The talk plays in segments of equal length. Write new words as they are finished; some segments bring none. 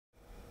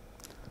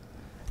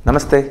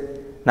ನಮಸ್ತೆ,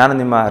 ನಾನು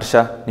ನಿಮ್ಮ ಹರ್ಷ,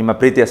 ನಿಮ್ಮ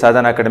ಪ್ರೀತಿಯ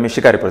ಸಾಧನಾ ಅಕಾಡೆಮಿ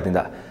ಶಿಕಾರಿಪುರದಿಂದ.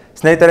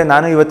 ಸ್ನೇಹಿತರೆ,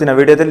 ನಾನು ಇವತ್ತಿನ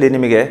ವಿಡಿಯೋದಲ್ಲಿ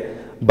ನಿಮಗೆ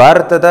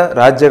ಭಾರತದ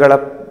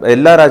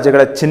ಎಲ್ಲ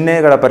ರಾಜ್ಯಗಳ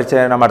ಚಿಹ್ನೆಗಳ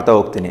ಪರಿಚಯನ ಮಾಡ್ತಾ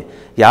ಹೋಗ್ತೀನಿ.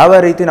 ಯಾವ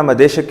ರೀತಿ ನಮ್ಮ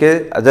ದೇಶಕ್ಕೆ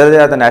ಅದರದೇ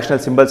ಆದ ನ್ಯಾಷನಲ್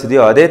ಸಿಂಬಲ್ಸ್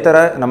ಇದೆಯೋ ಅದೇ ಥರ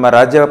ನಮ್ಮ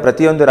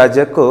ಪ್ರತಿಯೊಂದು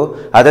ರಾಜ್ಯಕ್ಕೂ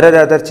ಅದರದೇ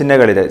ಆದ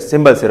ಚಿಹ್ನೆಗಳಿದೆ,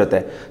 ಸಿಂಬಲ್ಸ್ ಇರುತ್ತೆ.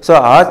 ಸೊ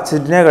ಆ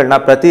ಚಿಹ್ನೆಗಳನ್ನ,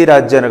 ಪ್ರತಿ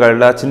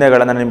ರಾಜ್ಯಗಳ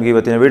ಚಿಹ್ನೆಗಳನ್ನು ನಿಮಗೆ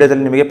ಇವತ್ತಿನ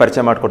ವಿಡಿಯೋದಲ್ಲಿ ನಿಮಗೆ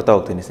ಪರಿಚಯ ಮಾಡಿಕೊಡ್ತಾ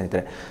ಹೋಗ್ತೀನಿ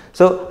ಸ್ನೇಹಿತರೆ.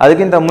 ಸೊ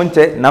ಅದಕ್ಕಿಂತ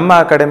ಮುಂಚೆ ನಮ್ಮ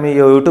ಅಕಾಡೆಮಿ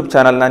ಯೂಟ್ಯೂಬ್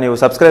ಚಾನಲ್ನ ನೀವು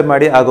ಸಬ್ಸ್ಕ್ರೈಬ್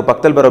ಮಾಡಿ ಹಾಗೂ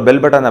ಪಕ್ಕದಲ್ಲಿ ಬರೋ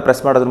ಬೆಲ್ ಬಟನ್ನ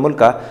ಪ್ರೆಸ್ ಮಾಡೋದ್ರ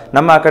ಮೂಲಕ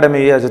ನಮ್ಮ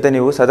ಅಕಾಡೆಮಿಯ ಜೊತೆ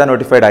ನೀವು ಸದಾ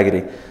ನೋಟಿಫೈಡ್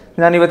ಆಗಿರಿ.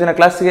 ನಾನು ಇವತ್ತಿನ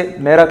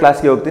ನೇರ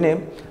ಕ್ಲಾಸ್ಗೆ ಹೋಗ್ತೀನಿ.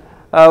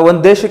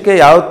 ಒಂದು ದೇಶಕ್ಕೆ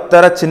ಯಾವ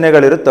ಥರ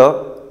ಚಿಹ್ನೆಗಳಿರುತ್ತೋ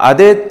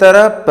ಅದೇ ಥರ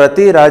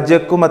ಪ್ರತಿ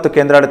ರಾಜ್ಯಕ್ಕೂ ಮತ್ತು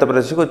ಕೇಂದ್ರಾಡಳಿತ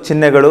ಪ್ರದೇಶಕ್ಕೂ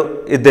ಚಿಹ್ನೆಗಳು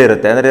ಇದ್ದೇ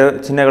ಇರುತ್ತೆ. ಅಂದರೆ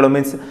ಚಿಹ್ನೆಗಳು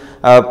ಮೀನ್ಸ್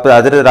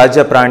ಅದರ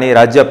ರಾಜ್ಯ ಪ್ರಾಣಿ,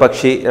 ರಾಜ್ಯ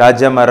ಪಕ್ಷಿ,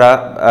 ರಾಜ್ಯ ಮರ,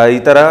 ಈ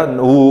ಥರ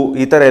ಹೂವು,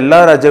 ಈ ಥರ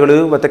ಎಲ್ಲ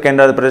ರಾಜ್ಯಗಳಿಗೂ ಮತ್ತು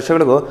ಕೇಂದ್ರಾಡಳಿತ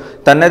ಪ್ರದೇಶಗಳಿಗೂ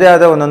ತನ್ನದೇ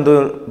ಆದ ಒಂದೊಂದು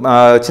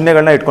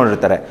ಚಿಹ್ನೆಗಳನ್ನ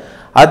ಇಟ್ಕೊಂಡಿರ್ತಾರೆ.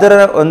 ಅದರ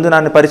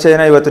ನಾನು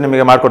ಪರಿಚಯನ ಇವತ್ತು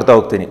ನಿಮಗೆ ಮಾಡಿಕೊಡ್ತಾ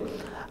ಹೋಗ್ತೀನಿ.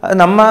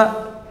 ನಮ್ಮ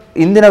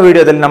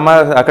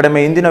ಅಕಾಡೆಮಿ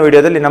ಇಂದಿನ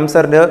ವಿಡಿಯೋದಲ್ಲಿ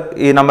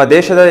ನಮ್ಮ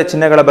ದೇಶದ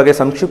ಚಿಹ್ನೆಗಳ ಬಗ್ಗೆ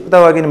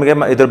ಸಂಕ್ಷಿಪ್ತವಾಗಿ ನಿಮಗೆ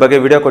ಇದ್ರ ಬಗ್ಗೆ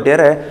ವಿಡಿಯೋ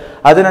ಕೊಟ್ಟಿದ್ದಾರೆ.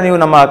 ಅದನ್ನು ನೀವು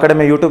ನಮ್ಮ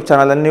ಅಕಾಡೆಮಿ ಯೂಟ್ಯೂಬ್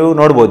ಚಾನಲಲ್ಲಿ ನೀವು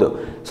ನೋಡ್ಬೋದು.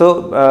 ಸೊ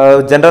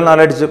ಜನರಲ್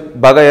ನಾಲೆಡ್ಜ್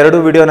ಭಾಗ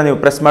 2 ವಿಡಿಯೋನ ನೀವು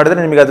ಪ್ರೆಸ್ ಮಾಡಿದ್ರೆ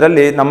ನಿಮಗೆ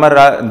ಅದರಲ್ಲಿ ನಮ್ಮ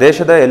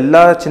ದೇಶದ ಎಲ್ಲ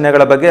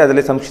ಚಿಹ್ನೆಗಳ ಬಗ್ಗೆ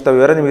ಅದರಲ್ಲಿ ಸಂಕ್ಷಿಪ್ತ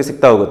ವಿವರ ನಿಮಗೆ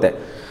ಸಿಗ್ತಾ ಹೋಗುತ್ತೆ.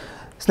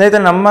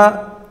 ಸ್ನೇಹಿತರೆ, ನಮ್ಮ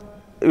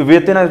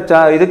ಇವತ್ತಿನ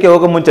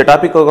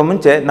ಟಾಪಿಕ್ ಹೋಗೋ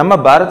ಮುಂಚೆ ನಮ್ಮ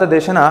ಭಾರತ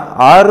ದೇಶನ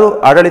 6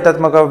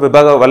 ಆಡಳಿತಾತ್ಮಕ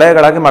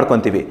ವಲಯಗಳಾಗಿ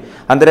ಮಾಡ್ಕೊತೀವಿ.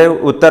 ಅಂದರೆ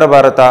ಉತ್ತರ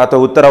ಭಾರತ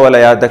ಅಥವಾ ಉತ್ತರ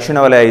ವಲಯ, ದಕ್ಷಿಣ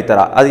ವಲಯ, ಈ ಥರ.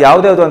 ಅದು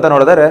ಯಾವ್ದು ಅಂತ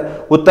ನೋಡಿದ್ರೆ,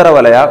 ಉತ್ತರ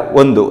ವಲಯ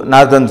 1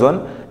 ನಾರ್ದರ್ನ್ ಝೋನ್,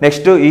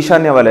 ನೆಕ್ಸ್ಟ್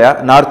ಈಶಾನ್ಯ ವಲಯ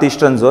ನಾರ್ತ್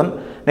ಈಸ್ಟರ್ನ್ ಝೋನ್,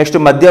 ನೆಕ್ಸ್ಟ್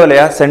ಮಧ್ಯ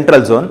ವಲಯ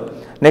ಸೆಂಟ್ರಲ್ ಝೋನ್,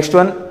 ನೆಕ್ಸ್ಟ್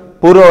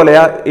ಪೂರ್ವ ವಲಯ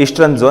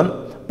ಈಸ್ಟರ್ನ್ ಝೋನ್,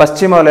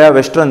 ಪಶ್ಚಿಮ ವಲಯ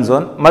ವೆಸ್ಟರ್ನ್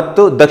ಝೋನ್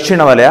ಮತ್ತು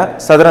ದಕ್ಷಿಣ ವಲಯ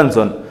ಸದರ್ನ್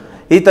ಝೋನ್.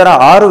 ಈ ಥರ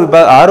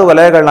 6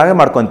 ವಲಯಗಳನ್ನಾಗಿ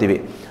ಮಾಡ್ಕೊತೀವಿ.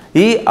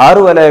 ಈ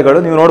 6 ವಲಯಗಳು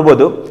ನೀವು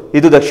ನೋಡ್ಬೋದು.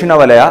 ಇದು ದಕ್ಷಿಣ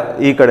ವಲಯ,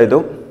 ಈ ಕಡೆದು.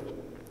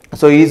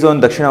 ಸೊ ಈ ಝೋನ್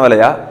ದಕ್ಷಿಣ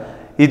ವಲಯ,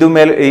 ಇದು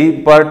ಈ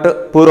ಪಾರ್ಟ್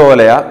ಪೂರ್ವ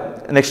ವಲಯ,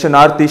 ನೆಕ್ಸ್ಟ್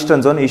ನಾರ್ತ್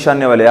ಈಸ್ಟರ್ನ್ ಝೋನ್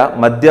ಈಶಾನ್ಯ ವಲಯ,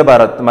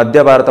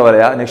 ಮಧ್ಯ ಭಾರತ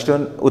ವಲಯ, ನೆಕ್ಸ್ಟ್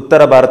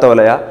ಉತ್ತರ ಭಾರತ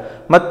ವಲಯ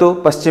ಮತ್ತು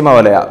ಪಶ್ಚಿಮ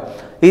ವಲಯ.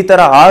 ಈ ಥರ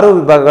 6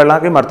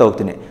 ವಿಭಾಗಗಳನ್ನಾಗಿ ಮಾಡ್ತಾ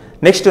ಹೋಗ್ತೀನಿ.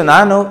 ನೆಕ್ಸ್ಟ್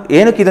ನಾನು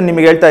ಏನಕ್ಕೆ ಇದನ್ನು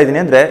ನಿಮಗೆ ಹೇಳ್ತಾ ಇದ್ದೀನಿ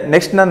ಅಂದರೆ,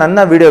 ನೆಕ್ಸ್ಟ್ ನನ್ನ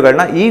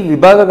ವಿಡಿಯೋಗಳನ್ನ ಈ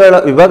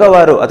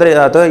ವಿಭಾಗವಾರು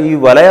ಅಥವಾ ಈ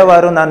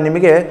ವಲಯವಾರು ನಾನು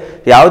ನಿಮಗೆ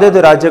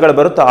ಯಾವುದ್ಯಾವುದು ರಾಜ್ಯಗಳು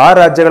ಬರುತ್ತೋ ಆ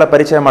ರಾಜ್ಯಗಳ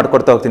ಪರಿಚಯ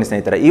ಮಾಡಿಕೊಡ್ತಾ ಹೋಗ್ತೀನಿ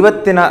ಸ್ನೇಹಿತರೆ.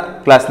 ಇವತ್ತಿನ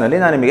ಕ್ಲಾಸ್ನಲ್ಲಿ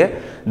ನಾನು ನಿಮಗೆ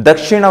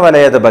ದಕ್ಷಿಣ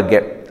ವಲಯದ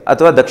ಬಗ್ಗೆ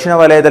ಅಥವಾ ದಕ್ಷಿಣ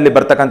ವಲಯದಲ್ಲಿ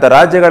ಬರ್ತಕ್ಕಂಥ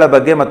ರಾಜ್ಯಗಳ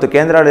ಬಗ್ಗೆ ಮತ್ತು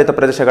ಕೇಂದ್ರಾಡಳಿತ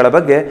ಪ್ರದೇಶಗಳ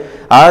ಬಗ್ಗೆ,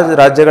 ಆ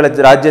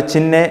ರಾಜ್ಯ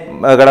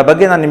ಚಿಹ್ನೆಗಳ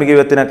ಬಗ್ಗೆ ನಾನು ನಿಮಗೆ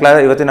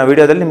ಇವತ್ತಿನ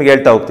ವಿಡಿಯೋದಲ್ಲಿ ನಿಮಗೆ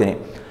ಹೇಳ್ತಾ ಹೋಗ್ತೀನಿ.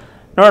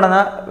 ನೋಡೋಣ.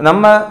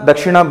 ನಮ್ಮ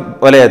ದಕ್ಷಿಣ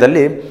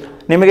ವಲಯದಲ್ಲಿ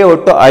ನಿಮಗೆ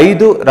ಒಟ್ಟು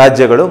 5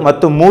 ರಾಜ್ಯಗಳು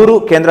ಮತ್ತು 3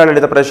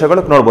 ಕೇಂದ್ರಾಡಳಿತ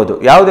ಪ್ರದೇಶಗಳು ನೋಡ್ಬೋದು.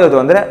 ಯಾವ್ದು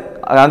ಅಂದರೆ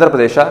ಆಂಧ್ರ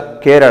ಪ್ರದೇಶ,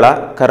 ಕೇರಳ,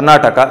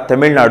 ಕರ್ನಾಟಕ,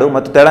 ತಮಿಳುನಾಡು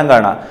ಮತ್ತು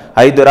ತೆಲಂಗಾಣ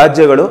 5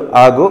 ರಾಜ್ಯಗಳು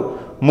ಹಾಗೂ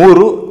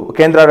 3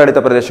 ಕೇಂದ್ರಾಡಳಿತ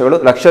ಪ್ರದೇಶಗಳು,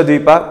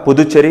 ಲಕ್ಷದ್ವೀಪ,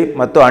 ಪುದುಚೇರಿ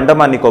ಮತ್ತು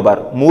ಅಂಡಮಾನ್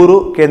ನಿಕೋಬಾರ್ 3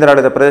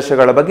 ಕೇಂದ್ರಾಡಳಿತ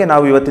ಪ್ರದೇಶಗಳ ಬಗ್ಗೆ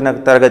ನಾವು ಇವತ್ತಿನ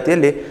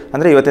ತರಗತಿಯಲ್ಲಿ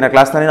ಅಂದರೆ ಇವತ್ತಿನ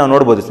ಕ್ಲಾಸ್ನಲ್ಲಿ ನಾವು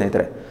ನೋಡ್ಬೋದು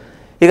ಸ್ನೇಹಿತರೆ.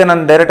 ಈಗ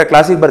ನಾನು ಡೈರೆಕ್ಟ್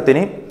ಕ್ಲಾಸಿಗೆ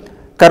ಬರ್ತೀನಿ.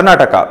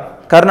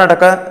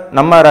 ಕರ್ನಾಟಕ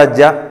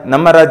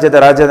ನಮ್ಮ ರಾಜ್ಯದ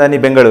ರಾಜಧಾನಿ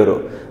ಬೆಂಗಳೂರು.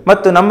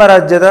 ಮತ್ತು ನಮ್ಮ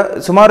ರಾಜ್ಯದ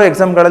ಸುಮಾರು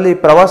ಎಕ್ಸಾಮ್ಗಳಲ್ಲಿ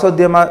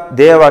ಪ್ರವಾಸೋದ್ಯಮ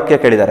ಧ್ಯೇಯವಾಕ್ಯ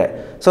ಕೇಳಿದ್ದಾರೆ.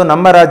 ಸೊ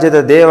ನಮ್ಮ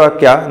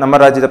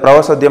ರಾಜ್ಯದ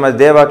ಪ್ರವಾಸೋದ್ಯಮ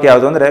ಧ್ಯೇಯವಾಕ್ಯ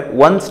ಯಾವುದು ಅಂದರೆ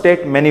ಒನ್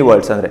ಸ್ಟೇಟ್ ಮೆನಿ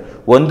ವರ್ಲ್ಡ್ಸ್, ಅಂದರೆ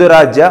ಒಂದು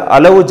ರಾಜ್ಯ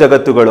ಹಲವು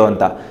ಜಗತ್ತುಗಳು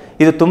ಅಂತ.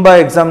 ಇದು ತುಂಬ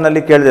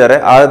ಎಕ್ಸಾಮ್ನಲ್ಲಿ ಕೇಳಿದ್ದಾರೆ.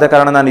 ಆದ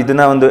ಕಾರಣ ನಾನು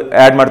ಇದನ್ನ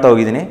ಆ್ಯಡ್ ಮಾಡ್ತಾ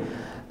ಹೋಗಿದ್ದೀನಿ.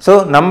 ಸೊ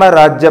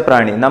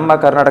ನಮ್ಮ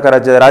ಕರ್ನಾಟಕ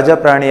ರಾಜ್ಯದ ರಾಜ್ಯ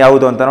ಪ್ರಾಣಿ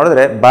ಯಾವುದು ಅಂತ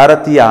ನೋಡಿದ್ರೆ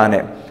ಭಾರತೀಯ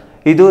ಆನೆ.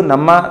 ಇದು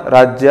ನಮ್ಮ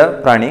ರಾಜ್ಯ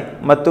ಪ್ರಾಣಿ.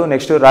 ಮತ್ತು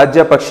ನೆಕ್ಸ್ಟ್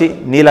ರಾಜ್ಯ ಪಕ್ಷಿ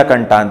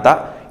ನೀಲಕಂಠ ಅಂತ,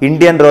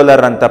 ಇಂಡಿಯನ್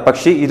ರೋಲರ್ ಅಂತ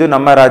ಪಕ್ಷಿ, ಇದು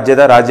ನಮ್ಮ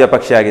ರಾಜ್ಯದ ರಾಜ್ಯ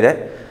ಪಕ್ಷಿ ಆಗಿದೆ.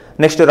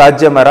 ನೆಕ್ಸ್ಟ್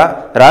ರಾಜ್ಯ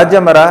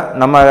ಮರ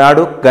ನಮ್ಮ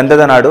ನಾಡು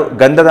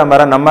ಗಂಧದ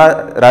ಮರ ನಮ್ಮ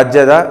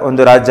ರಾಜ್ಯದ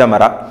ಒಂದು ರಾಜ್ಯ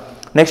ಮರ.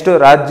 ನೆಕ್ಸ್ಟ್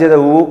ರಾಜ್ಯದ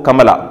ಹೂವು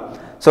ಕಮಲ.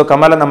 ಸೊ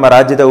ಕಮಲ ನಮ್ಮ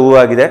ರಾಜ್ಯದ ಹೂವು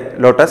ಆಗಿದೆ,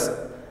 ಲೋಟಸ್.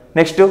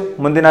 ನೆಕ್ಸ್ಟ್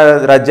ಮುಂದಿನ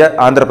ರಾಜ್ಯ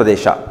ಆಂಧ್ರ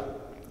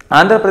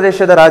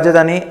ಪ್ರದೇಶದ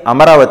ರಾಜಧಾನಿ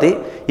ಅಮರಾವತಿ.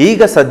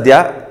 ಈಗ ಸದ್ಯ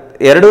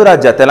 2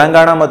 ರಾಜ್ಯ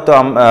ತೆಲಂಗಾಣ ಮತ್ತು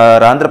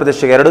ಆಂಧ್ರ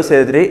ಪ್ರದೇಶಕ್ಕೆ 2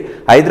 ಸೇರಿ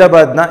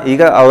ಹೈದರಾಬಾದ್ನ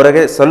ಈಗ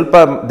ಅವರಿಗೆ ಸ್ವಲ್ಪ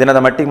ದಿನದ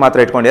ಮಟ್ಟಿಗೆ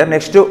ಮಾತ್ರ ಇಟ್ಕೊಂಡಿದ್ದಾರೆ.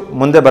 ನೆಕ್ಸ್ಟ್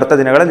ಮುಂದೆ ಬರ್ತಾ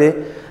ದಿನಗಳಲ್ಲಿ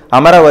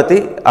ಅಮರಾವತಿ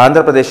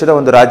ಆಂಧ್ರ ಪ್ರದೇಶದ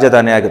ಒಂದು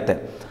ರಾಜಧಾನಿ ಆಗುತ್ತೆ.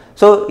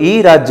 ಸೊ ಈ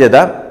ರಾಜ್ಯದ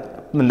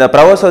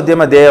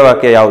ಪ್ರವಾಸೋದ್ಯಮ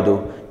ಧ್ಯೇಯವಾಕ್ಯ ಯಾವುದು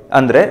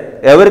ಅಂದರೆ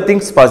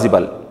ಎವ್ರಿಥಿಂಗ್ಸ್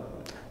ಪಾಸಿಬಲ್.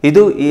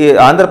 ಇದು ಈ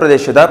ಆಂಧ್ರ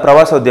ಪ್ರದೇಶದ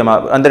ಪ್ರವಾಸೋದ್ಯಮ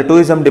ಅಂದರೆ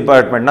ಟೂರಿಸಂ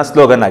ಡಿಪಾರ್ಟ್ಮೆಂಟ್ನ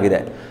ಸ್ಲೋಗನ್ ಆಗಿದೆ.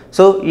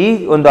 ಸೊ ಈ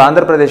ಒಂದು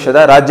ಆಂಧ್ರ ಪ್ರದೇಶದ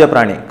ರಾಜ್ಯ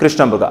ಪ್ರಾಣಿ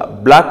ಕೃಷ್ಣಮೃಗ,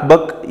 ಬ್ಲಾಕ್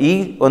ಬಕ್, ಈ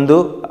ಒಂದು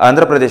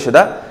ಆಂಧ್ರ ಪ್ರದೇಶದ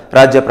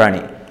ರಾಜ್ಯ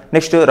ಪ್ರಾಣಿ.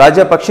 ನೆಕ್ಸ್ಟ್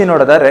ರಾಜ್ಯ ಪಕ್ಷಿ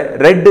ನೋಡಿದರೆ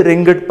ರೆಡ್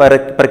ರಿಂಗ್ಡ್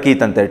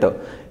ಪರ್ಕೀತ್ ಅಂತ ಹೇಳ್ತು.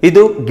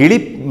 ಇದು ಗಿಳಿ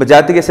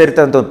ಜಾತಿಗೆ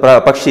ಸೇರಿದಂಥ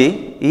ಪಕ್ಷಿ.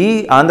 ಈ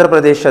ಆಂಧ್ರ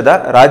ಪ್ರದೇಶದ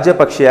ರಾಜ್ಯ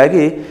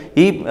ಪಕ್ಷಿಯಾಗಿ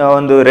ಈ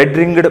ಒಂದು ರೆಡ್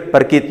ರಿಂಗ್ಡ್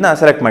ಪರ್ಕೀತ್ನ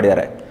ಸೆಲೆಕ್ಟ್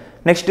ಮಾಡಿದ್ದಾರೆ.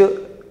 ನೆಕ್ಸ್ಟ್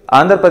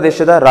ಆಂಧ್ರ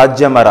ಪ್ರದೇಶದ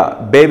ರಾಜ್ಯ ಮರ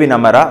ಬೇವಿನ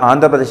ಮರ,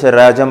 ಆಂಧ್ರ ಪ್ರದೇಶದ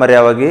ರಾಜ್ಯ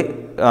ಮರವಾಗಿ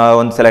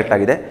ಸೆಲೆಕ್ಟ್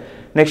ಆಗಿದೆ.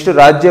 ನೆಕ್ಸ್ಟ್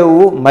ರಾಜ್ಯ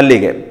ಹೂವು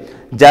ಮಲ್ಲಿಗೆ,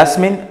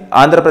 ಜಾಸ್ಮಿನ್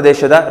ಆಂಧ್ರ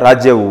ಪ್ರದೇಶದ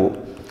ರಾಜ್ಯ ಹೂವು.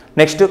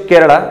 ನೆಕ್ಸ್ಟ್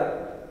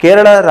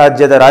ಕೇರಳ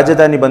ರಾಜ್ಯದ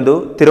ರಾಜಧಾನಿ ಬಂದು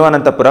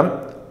ತಿರುವನಂತಪುರಂ.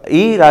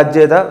 ಈ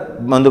ರಾಜ್ಯದ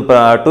ಒಂದು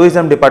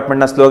ಟೂರಿಸಂ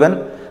ಡಿಪಾರ್ಟ್ಮೆಂಟ್ನ ಸ್ಲೋಗನ್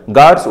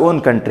ಗಾಡ್ಸ್ ಓನ್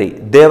ಕಂಟ್ರಿ,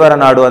 ದೇವರ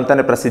ನಾಡು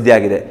ಅಂತಾನೆ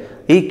ಪ್ರಸಿದ್ಧಿಯಾಗಿದೆ.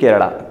 ಈ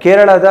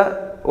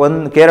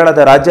ಕೇರಳದ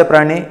ರಾಜ್ಯ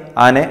ಪ್ರಾಣಿ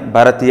ಆನೆ,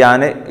 ಭಾರತೀಯ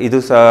ಆನೆ. ಇದು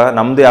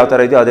ನಮ್ಮದು ಯಾವ ಥರ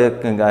ಇದೆಯೋ ಅದೇ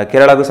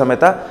ಕೇರಳಗೂ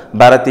ಸಮೇತ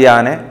ಭಾರತೀಯ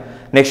ಆನೆ.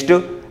 ನೆಕ್ಸ್ಟು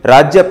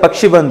ರಾಜ್ಯ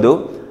ಪಕ್ಷಿ ಬಂದು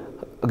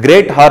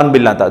ಗ್ರೇಟ್ ಹಾರ್ನ್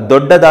ಬಿಲ್ ಅಂತ,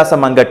 ದೊಡ್ಡ ದಾಸ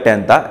ಮಂಗಟ್ಟೆ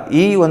ಅಂತ.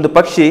 ಈ ಒಂದು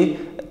ಪಕ್ಷಿ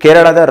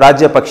ಕೇರಳದ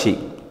ರಾಜ್ಯ ಪಕ್ಷಿ.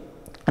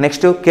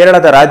 ನೆಕ್ಸ್ಟು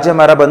ಕೇರಳದ ರಾಜ್ಯ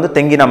ಮರ ಬಂದು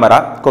ತೆಂಗಿನ ಮರ,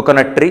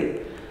 ಕೊಕೊನಟ್ ಟ್ರೀ.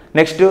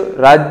 ನೆಕ್ಸ್ಟು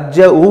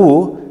ರಾಜ್ಯ ಹೂವು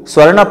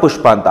ಸ್ವರ್ಣ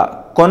ಪುಷ್ಪ ಅಂತ,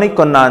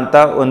 ಕೊನಿಕೊನ್ನ ಅಂತ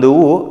ಒಂದು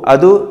ಹೂವು,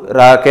 ಅದು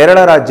ಕೇರಳ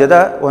ರಾಜ್ಯದ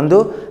ಒಂದು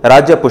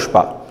ರಾಜ್ಯ ಪುಷ್ಪ.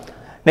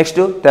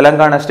 ನೆಕ್ಸ್ಟು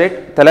ತೆಲಂಗಾಣ ಸ್ಟೇಟ್,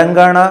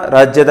 ತೆಲಂಗಾಣ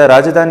ರಾಜ್ಯದ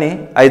ರಾಜಧಾನಿ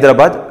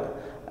ಹೈದರಾಬಾದ್.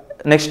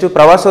 ನೆಕ್ಸ್ಟು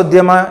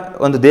ಪ್ರವಾಸೋದ್ಯಮ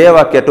ಒಂದು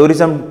ಧ್ಯೇಯವಾಕ್ಯ,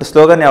 ಟೂರಿಸಂ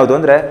ಸ್ಲೋಗನ್ ಯಾವುದು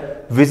ಅಂದರೆ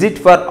visit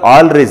for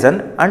all reason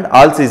and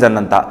all season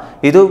ಅಂತ.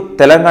 ಇದು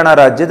ತೆಲಂಗಾಣ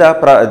ರಾಜ್ಯದ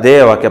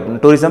ಧ್ಯೇಯವಾಕ್ಯ,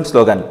 ಟೂರಿಸಂ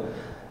ಸ್ಲೋಗನ್.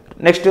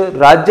 ನೆಕ್ಸ್ಟ್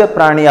ರಾಜ್ಯ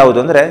ಪ್ರಾಣಿ ಯಾವುದು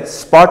ಅಂದರೆ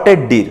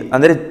ಸ್ಪಾಟೆಡ್ ಡೀರ್,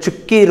 ಅಂದರೆ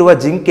ಚುಕ್ಕಿ ಇರುವ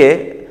ಜಿಂಕೆ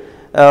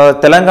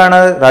ತೆಲಂಗಾಣ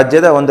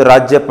ರಾಜ್ಯದ ಒಂದು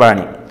ರಾಜ್ಯ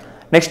ಪ್ರಾಣಿ.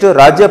 ನೆಕ್ಸ್ಟು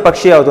ರಾಜ್ಯ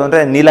ಪಕ್ಷಿ ಯಾವುದು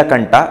ಅಂದರೆ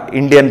ನೀಲಕಂಠ,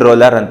 ಇಂಡಿಯನ್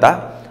ರೋಲರ್ ಅಂತ.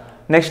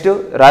 ನೆಕ್ಸ್ಟು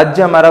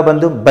ರಾಜ್ಯ ಮರ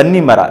ಬಂದು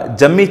ಬನ್ನಿ ಮರ,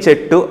 ಜಮ್ಮಿ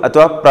ಚೆಟ್ಟು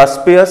ಅಥವಾ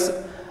ಪ್ರಾಸ್ಪಿಯಸ್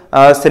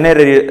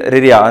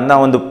ಸೆನೆರಿರಿಯಾ ಅನ್ನೋ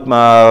ಒಂದು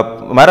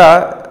ಮರ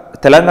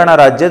ತೆಲಂಗಾಣ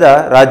ರಾಜ್ಯದ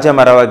ರಾಜ್ಯ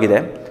ಮರವಾಗಿದೆ.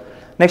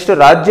 ನೆಕ್ಸ್ಟ್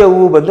ರಾಜ್ಯ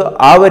ಹೂವು ಬಂದು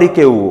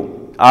ಆವರಿಕೆ ಹೂವು,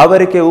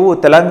 ಆವರಿಕೆ ಹೂವು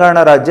ತೆಲಂಗಾಣ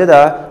ರಾಜ್ಯದ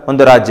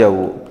ಒಂದು ರಾಜ್ಯ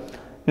ಹೂವು.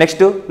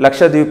 ನೆಕ್ಸ್ಟು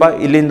ಲಕ್ಷದ್ವೀಪ,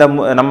 ಇಲ್ಲಿಂದ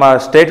ನಮ್ಮ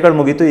ಸ್ಟೇಟ್ಗಳು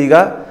ಮುಗೀತು. ಈಗ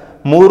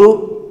 3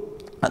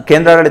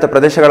 ಕೇಂದ್ರಾಡಳಿತ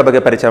ಪ್ರದೇಶಗಳ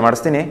ಬಗ್ಗೆ ಪರಿಚಯ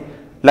ಮಾಡಿಸ್ತೀನಿ.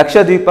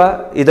 ಲಕ್ಷದ್ವೀಪ,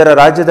 ಇದರ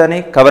ರಾಜಧಾನಿ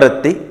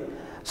ಕವರತ್ತಿ.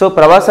 ಸೊ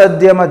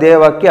ಪ್ರವಾಸೋದ್ಯಮ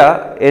ಧ್ಯೇಯವಾಕ್ಯ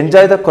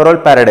ಎಂಜಾಯ್ ದ ಕೊರಲ್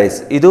ಪ್ಯಾರಡೈಸ್,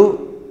 ಇದು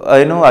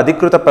ಏನು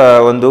ಅಧಿಕೃತ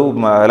ಒಂದು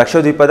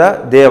ಲಕ್ಷದ್ವೀಪದ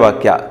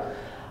ಧ್ಯೇಯವಾಕ್ಯ.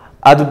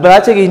 ಅದು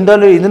ಆಚೆಗೆ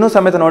ಇದನ್ನು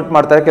ಸಮೇತ ನೋಟ್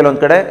ಮಾಡ್ತಾರೆ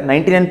ಕೆಲವೊಂದು ಕಡೆ.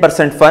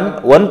 99% ಫನ್,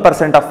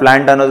 1% ಆಫ್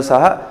ಲ್ಯಾಂಡ್ ಅನ್ನೋದು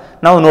ಸಹ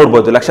ನಾವು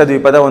ನೋಡ್ಬೋದು.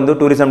 ಲಕ್ಷದ್ವೀಪದ ಒಂದು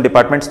ಟೂರಿಸಂ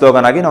ಡಿಪಾರ್ಟ್ಮೆಂಟ್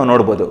ಸ್ಲೋಗನ್ ಆಗಿ ನಾವು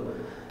ನೋಡ್ಬೋದು.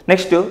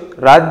 ನೆಕ್ಸ್ಟು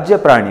ರಾಜ್ಯ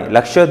ಪ್ರಾಣಿ,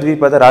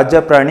 ಲಕ್ಷದ್ವೀಪದ ರಾಜ್ಯ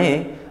ಪ್ರಾಣಿ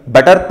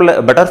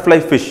ಬಟರ್ಫ್ಲೈ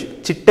ಫಿಶ್,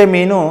 ಚಿಟ್ಟೆ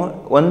ಮೀನು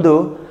ಒಂದು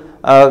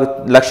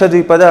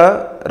ಲಕ್ಷದ್ವೀಪದ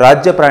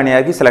ರಾಜ್ಯ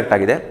ಪ್ರಾಣಿಯಾಗಿ ಸೆಲೆಕ್ಟ್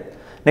ಆಗಿದೆ.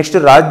 ನೆಕ್ಸ್ಟ್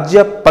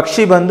ರಾಜ್ಯ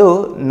ಪಕ್ಷಿ ಬಂದು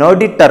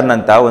ನೋಡಿ ಟರ್ನ್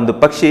ಅಂತ ಒಂದು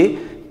ಪಕ್ಷಿ,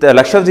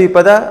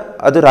 ಲಕ್ಷದ್ವೀಪದ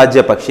ಅದು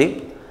ರಾಜ್ಯ ಪಕ್ಷಿ.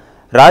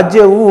 ರಾಜ್ಯ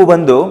ಹೂವು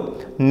ಬಂದು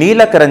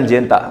ನೀಲಕರಂಜಿ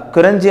ಅಂತ,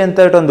 ಕರಂಜಿ ಅಂತ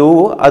ಒಂದು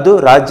ಹೂವು, ಅದು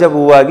ರಾಜ್ಯ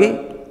ಹೂವಾಗಿ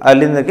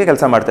ಅಲ್ಲಿಂದಕ್ಕೆ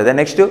ಕೆಲಸ ಮಾಡ್ತದೆ.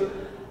 ನೆಕ್ಸ್ಟು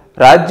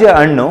ರಾಜ್ಯ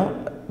ಹಣ್ಣು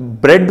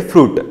ಬ್ರೆಡ್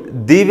ಫ್ರೂಟ್,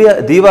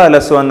 ದೀವ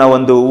ಹಲಸು ಅನ್ನೋ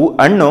ಒಂದು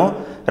ಹಣ್ಣು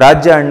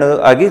ರಾಜ್ಯ ಹಣ್ಣು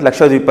ಆಗಿ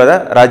ಲಕ್ಷದ್ವೀಪದ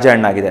ರಾಜ್ಯ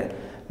ಹಣ್ಣಾಗಿದೆ.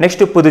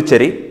 ನೆಕ್ಸ್ಟ್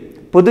ಪುದುಚೇರಿ,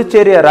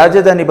 ಪುದುಚೇರಿಯ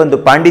ರಾಜಧಾನಿ ಬಂದು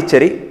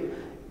ಪಾಂಡಿಚೇರಿ.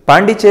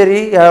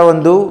 ಪಾಂಡಿಚೇರಿಯ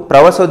ಒಂದು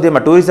ಪ್ರವಾಸೋದ್ಯಮ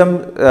ಟೂರಿಸಂ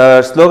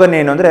ಸ್ಲೋಗನ್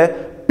ಏನು ಅಂದರೆ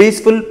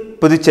peaceful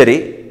Puducherry,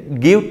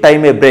 give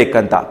time A break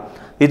ಅಂತ.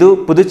 ಇದು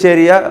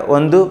ಪುದುಚೇರಿಯ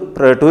ಒಂದು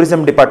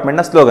ಟೂರಿಸಂ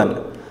ಡಿಪಾರ್ಟ್ಮೆಂಟ್ನ ಸ್ಲೋಗನ್.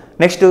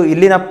 ನೆಕ್ಸ್ಟು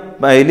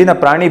ಇಲ್ಲಿನ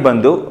ಪ್ರಾಣಿ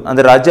ಬಂದು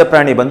ಅಂದರೆ ರಾಜ್ಯ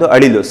ಪ್ರಾಣಿ ಬಂದು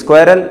ಅಳಿಲು,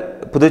 ಸ್ಕ್ವೇರಲ್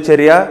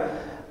ಪುದುಚೇರಿಯ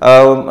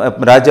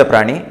ರಾಜ್ಯ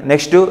ಪ್ರಾಣಿ.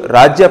 ನೆಕ್ಸ್ಟು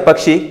ರಾಜ್ಯ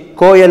ಪಕ್ಷಿ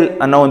ಕೋಯಲ್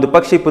ಅನ್ನೋ ಒಂದು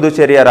ಪಕ್ಷಿ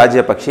ಪುದುಚೇರಿಯ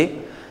ರಾಜ್ಯ ಪಕ್ಷಿ.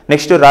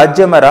 ನೆಕ್ಸ್ಟು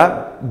ರಾಜ್ಯ ಮರ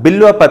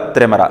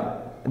ಬಿಲ್ವಪತ್ರೆ ಮರ,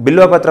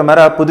 ಬಿಲ್ವಪತ್ರ ಮರ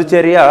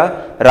ಪುದುಚೇರಿಯ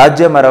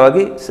ರಾಜ್ಯ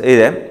ಮರವಾಗಿ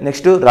ಇದೆ.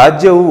 ನೆಕ್ಸ್ಟು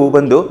ರಾಜ್ಯ ಹೂವು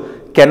ಬಂದು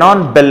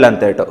ಕೆನಾನ್ ಬೆಲ್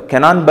ಅಂತ ಇಟ್ಟು,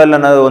 ಕೆನಾನ್ ಬೆಲ್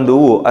ಅನ್ನೋ ಒಂದು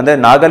ಹೂವು ಅಂದರೆ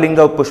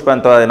ನಾಗಲಿಂಗ ಪುಷ್ಪ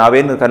ಅಂತ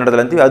ನಾವೇನು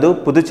ಕನ್ನಡದಲ್ಲಿ ಅಂತೀವಿ, ಅದು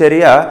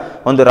ಪುದುಚೇರಿಯ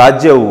ಒಂದು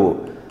ರಾಜ್ಯ ಹೂವು.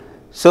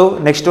 ಸೊ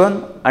ನೆಕ್ಸ್ಟ್ ಒನ್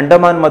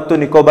ಅಂಡಮಾನ್ ಮತ್ತು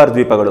ನಿಕೋಬಾರ್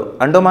ದ್ವೀಪಗಳು.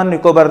 ಅಂಡಮಾನ್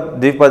ನಿಕೋಬಾರ್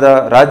ದ್ವೀಪದ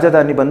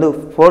ರಾಜಧಾನಿ ಬಂದು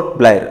ಫೋರ್ಟ್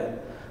ಬ್ಲೈರ್,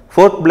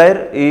 ಫೋರ್ಟ್ ಬ್ಲೈರ್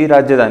ಈ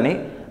ರಾಜಧಾನಿ.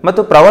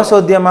 ಮತ್ತು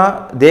ಪ್ರವಾಸೋದ್ಯಮ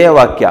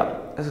ಧ್ಯೇಯವಾಕ್ಯ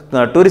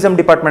ಟೂರಿಸಂ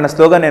ಡಿಪಾರ್ಟ್ಮೆಂಟ್ನ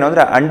ಸ್ಲೋಗನ್ ಏನು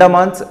ಅಂದರೆ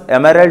ಅಂಡಮಾನ್ಸ್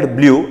ಎಮರಾಲ್ಡ್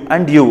ಬ್ಲೂ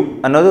ಆ್ಯಂಡ್ ಯು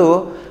ಅನ್ನೋದು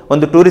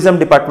ಒಂದು ಟೂರಿಸಂ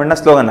ಡಿಪಾರ್ಟ್ಮೆಂಟ್ನ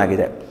ಸ್ಲೋಗನ್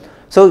ಆಗಿದೆ.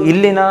 ಸೊ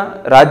ಇಲ್ಲಿನ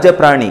ರಾಜ್ಯ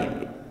ಪ್ರಾಣಿ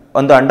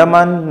ಒಂದು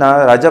ಅಂಡಮಾನ್ನ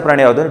ರಾಜ್ಯ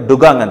ಪ್ರಾಣಿ ಯಾವುದು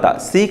ಡುಗಾಂಗ್ ಅಂತ,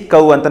 ಸೀ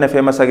ಕೌ ಅಂತಲೇ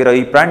ಫೇಮಸ್ ಆಗಿರೋ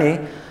ಈ ಪ್ರಾಣಿ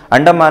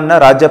ಅಂಡಮಾನ್ನ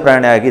ರಾಜ್ಯ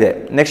ಪ್ರಾಣಿ ಆಗಿದೆ.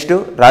 ನೆಕ್ಸ್ಟು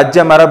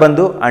ರಾಜ್ಯ ಮರ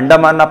ಬಂದು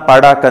ಅಂಡಮಾನ್ನ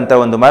ಪಾಡಾಕ್ ಅಂತ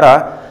ಒಂದು ಮರ,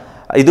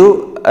 ಇದು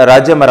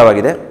ರಾಜ್ಯ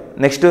ಮರವಾಗಿದೆ.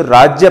 ನೆಕ್ಸ್ಟು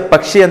ರಾಜ್ಯ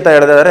ಪಕ್ಷಿ ಅಂತ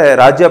ಹೇಳಿದ್ರೆ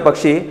ರಾಜ್ಯ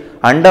ಪಕ್ಷಿ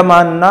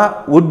ಅಂಡಮಾನ್ನ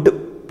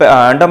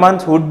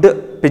ಅಂಡಮಾನ್ಸ್ ವುಡ್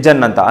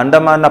ಪಿಜನ್ ಅಂತ,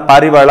 ಅಂಡಮಾನ್ನ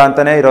ಪಾರಿವಾಳ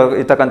ಅಂತಲೇ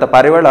ಇರ್ತಕ್ಕಂಥ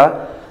ಪಾರಿವಾಳ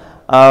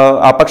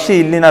ಆ ಪಕ್ಷಿ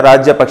ಇಲ್ಲಿನ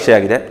ರಾಜ್ಯ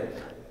ಪಕ್ಷಿಯಾಗಿದೆ.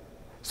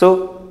 ಸೊ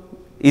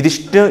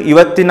ಇದಿಷ್ಟು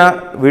ಇವತ್ತಿನ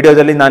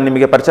ವಿಡಿಯೋದಲ್ಲಿ ನಾನು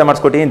ನಿಮಗೆ ಪರಿಚಯ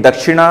ಮಾಡಿಸ್ಕೊಟ್ಟಿದ್ದೀನಿ.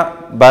 ದಕ್ಷಿಣ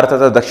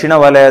ಭಾರತದ ದಕ್ಷಿಣ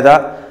ವಲಯದ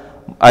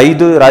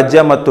 5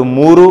 ರಾಜ್ಯ ಮತ್ತು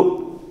 3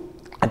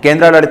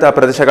 ಕೇಂದ್ರಾಡಳಿತ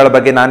ಪ್ರದೇಶಗಳ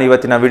ಬಗ್ಗೆ ನಾನು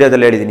ಇವತ್ತಿನ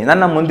ವಿಡಿಯೋದಲ್ಲಿ ಹೇಳಿದ್ದೀನಿ.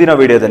 ನನ್ನ ಮುಂದಿನ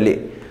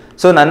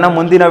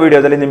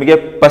ವಿಡಿಯೋದಲ್ಲಿ ನಿಮಗೆ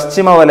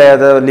ಪಶ್ಚಿಮ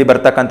ವಲಯದಲ್ಲಿ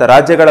ಬರ್ತಕ್ಕಂಥ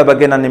ರಾಜ್ಯಗಳ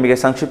ಬಗ್ಗೆ ನಾನು ನಿಮಗೆ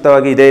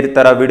ಸಂಕ್ಷಿಪ್ತವಾಗಿ ಇದೇ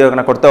ಥರ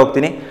ವಿಡಿಯೋಗಳನ್ನ ಕೊಡ್ತಾ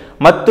ಹೋಗ್ತೀನಿ.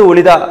 ಮತ್ತು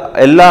ಉಳಿದ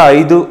ಎಲ್ಲ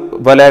 5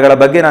 ವಲಯಗಳ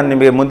ಬಗ್ಗೆ ನಾನು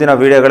ನಿಮಗೆ ಮುಂದಿನ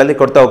ವಿಡಿಯೋಗಳಲ್ಲಿ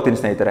ಕೊಡ್ತಾ ಹೋಗ್ತೀನಿ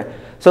ಸ್ನೇಹಿತರೆ.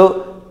 ಸೊ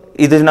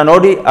ಇದನ್ನು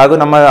ನೋಡಿ ಹಾಗೂ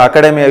ನಮ್ಮ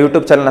ಅಕಾಡೆಮಿಯ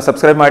ಯೂಟ್ಯೂಬ್ ಚಾನಲ್ನ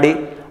ಸಬ್ಸ್ಕ್ರೈಬ್ ಮಾಡಿ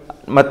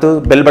ಮತ್ತು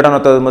ಬೆಲ್ ಬಟನ್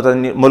ಒತ್ತೋದ್ರ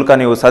ಮೂಲಕ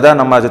ನೀವು ಸದಾ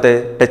ನಮ್ಮ ಜೊತೆ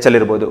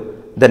ಟಚ್ಚಲ್ಲಿರ್ಬೋದು.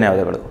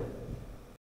 ಧನ್ಯವಾದಗಳು.